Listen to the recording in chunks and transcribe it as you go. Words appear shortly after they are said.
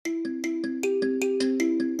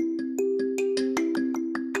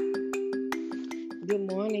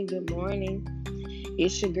morning.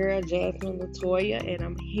 It's your girl Jasmine Latoya, and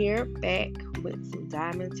I'm here back with some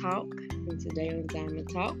Diamond Talk. And today on Diamond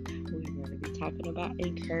Talk, we're going to be talking about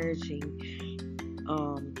encouraging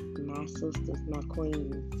my sisters, my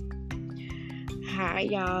queens. Hi,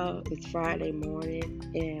 y'all. It's Friday morning,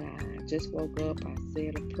 and I just woke up. I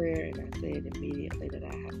said a prayer, and I said immediately that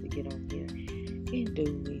I have to get on here and do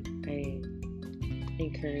me a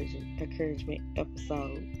encouragement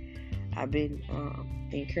episode. I've been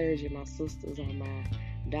encouraging my sisters on my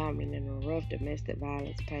Diamond in the Rough domestic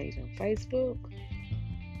violence page on Facebook.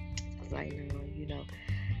 It's like,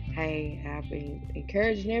 hey, I've been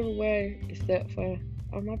encouraging everywhere except for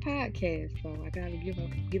on my podcast. So I gotta give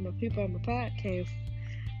my people on my podcast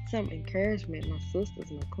some encouragement, my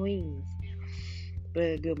sisters, my queens.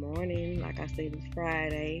 But good morning. Like I said, it's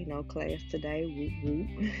Friday, no class today.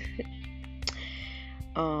 Whoop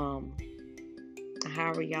whoop.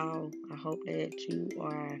 How are y'all? I hope that you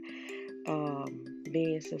are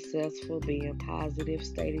being successful, being positive,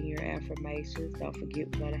 stating your affirmations. Don't forget,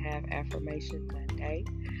 we're going to have Affirmation Monday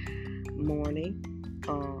morning.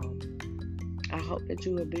 I hope that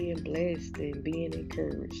you are being blessed and being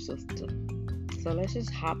encouraged, sister. So let's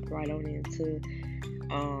just hop right on into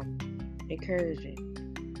encouraging.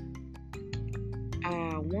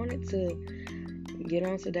 I wanted to get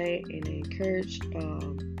on today and encourage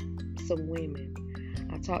some women.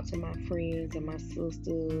 I talked to my friends and my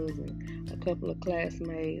sisters and a couple of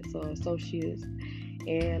classmates or associates,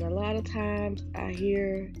 and a lot of times I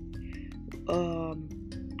hear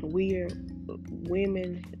we're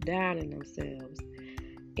women downing themselves.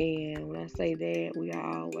 And when I say that, we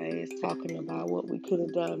are always talking about what we could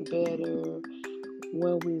have done better,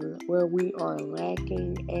 where we are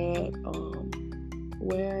lacking at,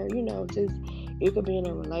 where just it could be in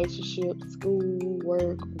a relationship, school,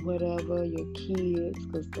 work, whatever, your kids,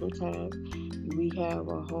 because sometimes we have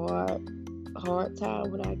a hard time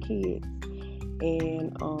with our kids,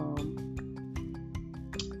 and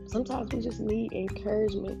sometimes we just need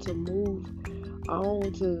encouragement to move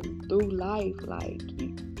on through life. Like,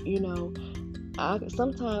 I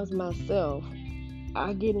sometimes myself,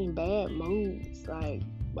 I get in bad moods. Like,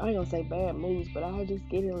 I ain't gonna say bad moods, but I just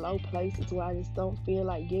get in low places where I just don't feel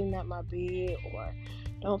like getting out my bed or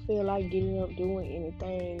don't feel like getting up doing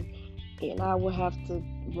anything, and I will have to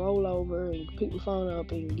roll over and pick my phone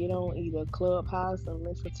up and get on either Clubhouse and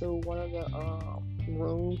listen to one of the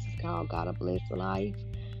rooms. It's called Gotta Bless Life,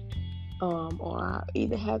 or I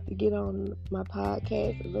either have to get on my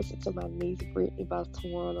podcast and listen to my niece Brittany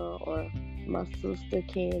Botswana, or my sister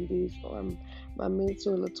Candice, or my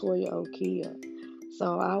mentor Latoya Okia.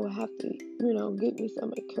 So I would have to, get me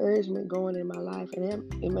some encouragement going in my life. And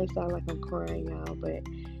it may sound like I'm crying, y'all, but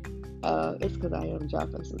it's because I am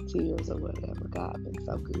dropping some tears or whatever. God been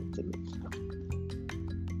so good to me.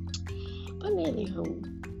 But anywho,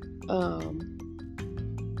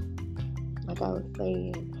 like I was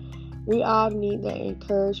saying, we all need that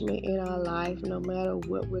encouragement in our life, no matter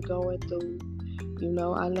what we're going through.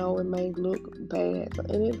 I know it may look bad,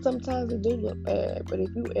 and sometimes it do look bad, but if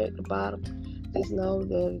you at the bottom, just know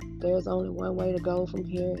that there's only one way to go from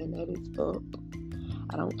here, and that is up.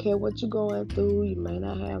 I don't care what you're going through. You may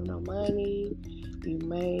not have no money. You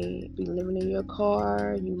may be living in your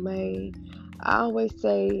car. I always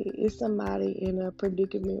say it's somebody in a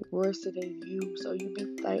predicament worse than you, so you be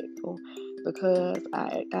thankful, because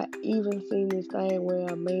I even seen this thing where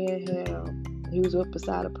a man he was up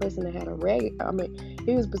beside a person that had a ragged.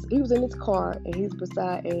 He was in his car, and he was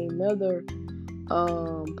beside another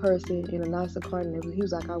person in a nicer car, and he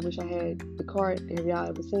was like, I wish I had the car. Have y'all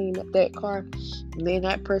ever seen that car? And then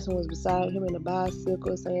that person was beside him in a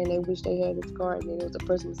bicycle, saying they wish they had his car. And then there was a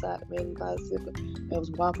person beside the man in the bicycle that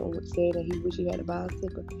was walking, saying that he wish he had a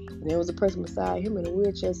bicycle. And there was a person beside him in a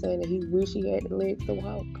wheelchair saying that he wish he had the legs to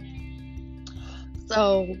walk.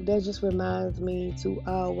 So that just reminds me to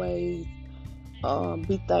always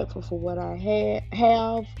be thankful for what I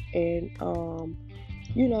have, and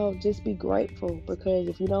just be grateful, because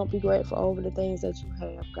if you don't be grateful over the things that you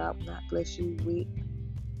have, God will not bless you with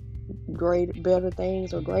better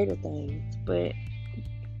things or greater things. But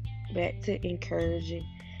back to encouraging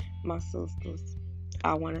my sisters,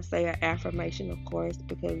 I want to say an affirmation, of course,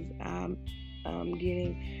 because I'm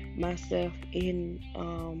getting myself in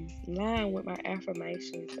line with my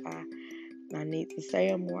affirmations. I need to say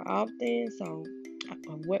them more often, so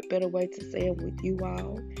what better way to say them with you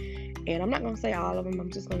all? And I'm not going to say all of them.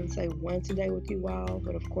 I'm just going to say one today with you all.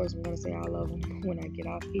 But of course, I'm going to say all of them when I get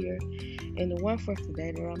off here. And the one for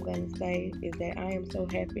today that I'm going to say is that I am so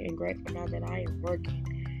happy and grateful now that I am working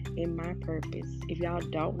in my purpose. If y'all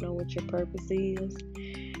don't know what your purpose is,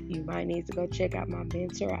 you might need to go check out my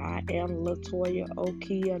mentor. I am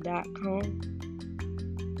LatoyaOkia.com.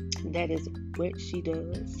 That is what she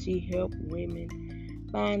does. She helps women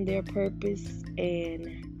find their purpose and,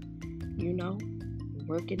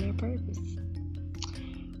 work in their purpose.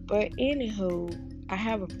 But anywho, I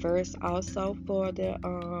have a verse also for the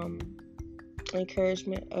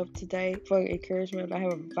encouragement of today. For encouragement, I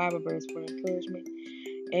have a Bible verse for encouragement,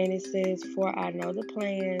 and it says, "For I know the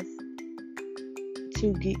plans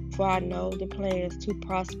to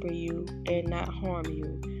prosper you and not harm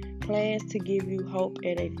you, plans to give you hope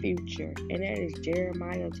and a future." And that is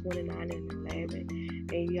Jeremiah 29:11.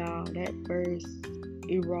 And y'all, that verse,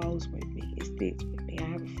 it rolls with me. It sticks with me. I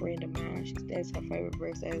have a friend of mine. That's her favorite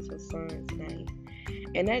verse. That is her son's name.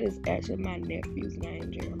 And that is actually my nephew's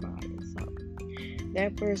name, Jeremiah. So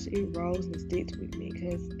that verse, it rolls and sticks with me.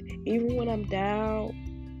 Because even when I'm down,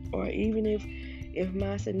 or even if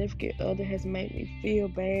my significant other has made me feel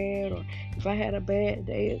bad, or if I had a bad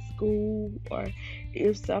day at school, or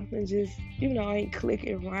if something just, ain't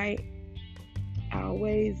clicking right,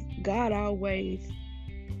 God always,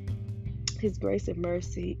 His grace and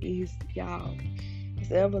mercy is, y'all,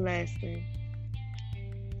 it's everlasting.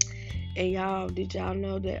 And y'all, did y'all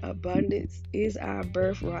know that abundance is our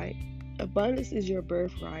birthright? Abundance is your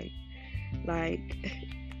birthright. Like,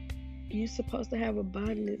 you're supposed to have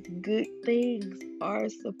abundance. Good things are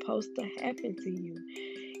supposed to happen to you.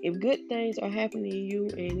 If good things are happening to you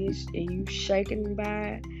and you shaken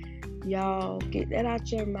by it, y'all, get that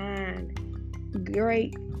out your mind.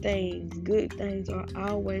 Great things, good things are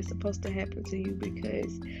always supposed to happen to you,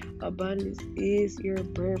 because abundance is your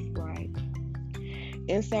birthright.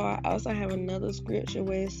 And so I also have another scripture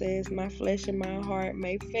where it says, "My flesh and my heart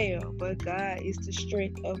may fail, but God is the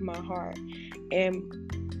strength of my heart and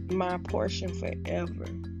my portion forever."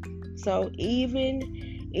 So even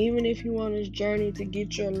if you on this journey to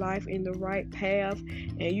get your life in the right path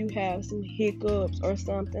and you have some hiccups or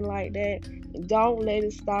something like that, don't let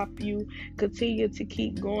it stop you. Continue to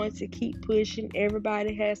keep going, to keep pushing.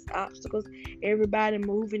 Everybody has obstacles. Everybody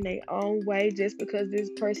moving their own way. Just because this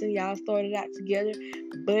person, y'all started out together,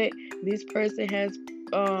 but this person has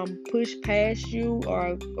pushed past you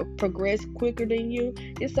or progressed quicker than you,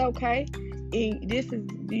 it's okay. This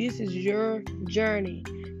is your journey.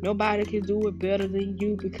 Nobody can do it better than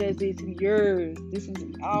you, because it's yours. This is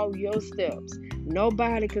all your steps.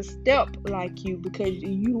 Nobody can step like you, because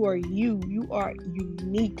you are you. You are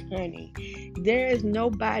unique, honey. There is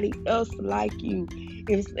nobody else like you.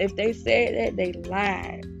 If they said that, they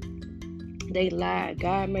lied. They lied.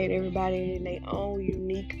 God made everybody in their own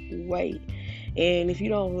unique way. And if you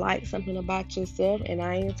don't like something about yourself, and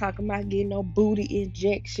I ain't talking about getting no booty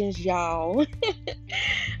injections, y'all.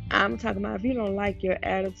 I'm talking about if you don't like your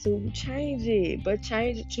attitude, change it. But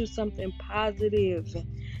change it to something positive.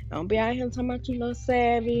 Don't be out here talking about you no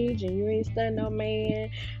savage and you ain't studying no man.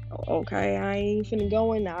 Okay, I ain't finna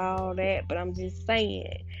go into all that, but I'm just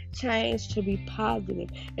saying, change to be positive.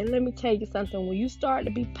 And let me tell you something. When you start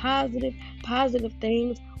to be positive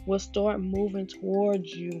things will start moving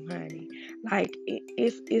towards you, honey. Like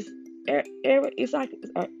it's like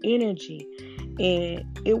an energy, and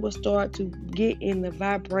it will start to get in the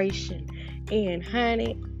vibration. And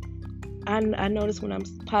honey, I notice when I'm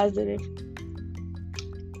positive,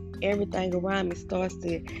 everything around me starts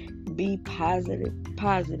to be positive.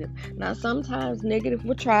 Now sometimes negative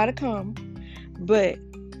will try to come, but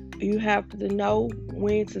you have to know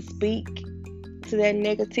when to speak to that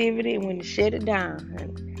negativity and when to shut it down,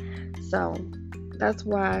 honey. So that's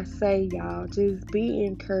why I say, y'all, just be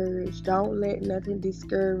encouraged. Don't let nothing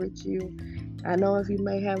discourage you. I know if you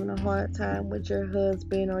may having a hard time with your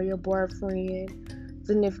husband or your boyfriend,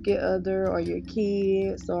 significant other, or your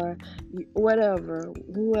kids, or whatever,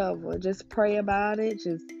 whoever, just pray about it.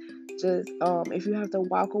 Just if you have to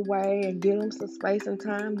walk away and give them some space and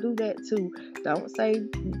time, do that too. Don't say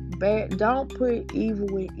bad. Don't put evil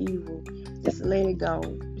with evil. Just let it go.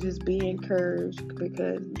 Just be encouraged,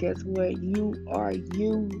 because guess what? You are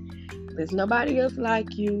you. There's nobody else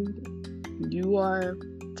like you. You are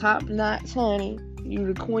top notch, honey. You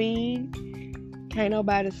the queen. Can't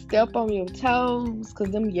nobody step on your toes, because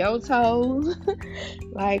them your toes.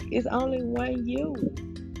 Like, it's only one you.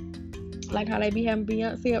 Like how they be having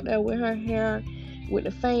Beyonce up there with her hair with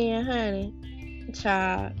the fan, honey.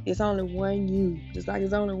 Child, it's only one you. Just like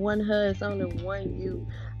it's only one her, it's only one you.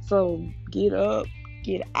 So get up,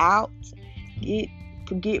 get out, get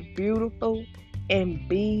beautiful, and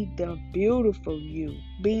be the beautiful you.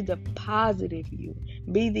 Be the positive you.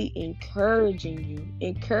 Be the encouraging you.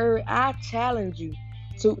 I challenge you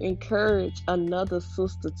to encourage another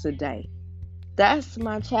sister today. That's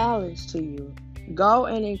my challenge to you. Go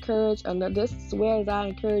and encourage another. This is where as I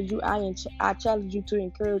encourage you, I challenge you to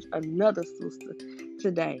encourage another sister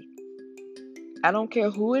today. I don't care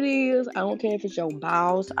who it is. I don't care if it's your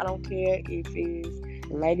boss. I don't care if it's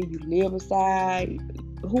the lady you live beside.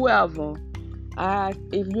 Whoever.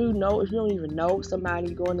 If you don't even know somebody,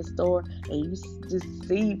 you go in the store and you just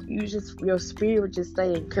see, your spirit just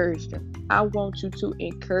say encourage them. I want you to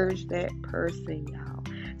encourage that person, y'all.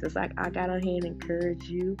 Just like I got on here and encourage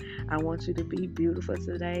you, I want you to be beautiful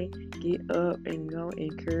today. Get up and go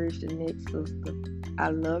encourage the next sister. I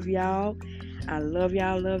love y'all. I love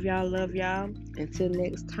y'all, love y'all, love y'all. Until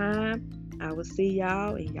next time, I will see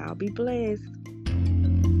y'all and y'all be blessed.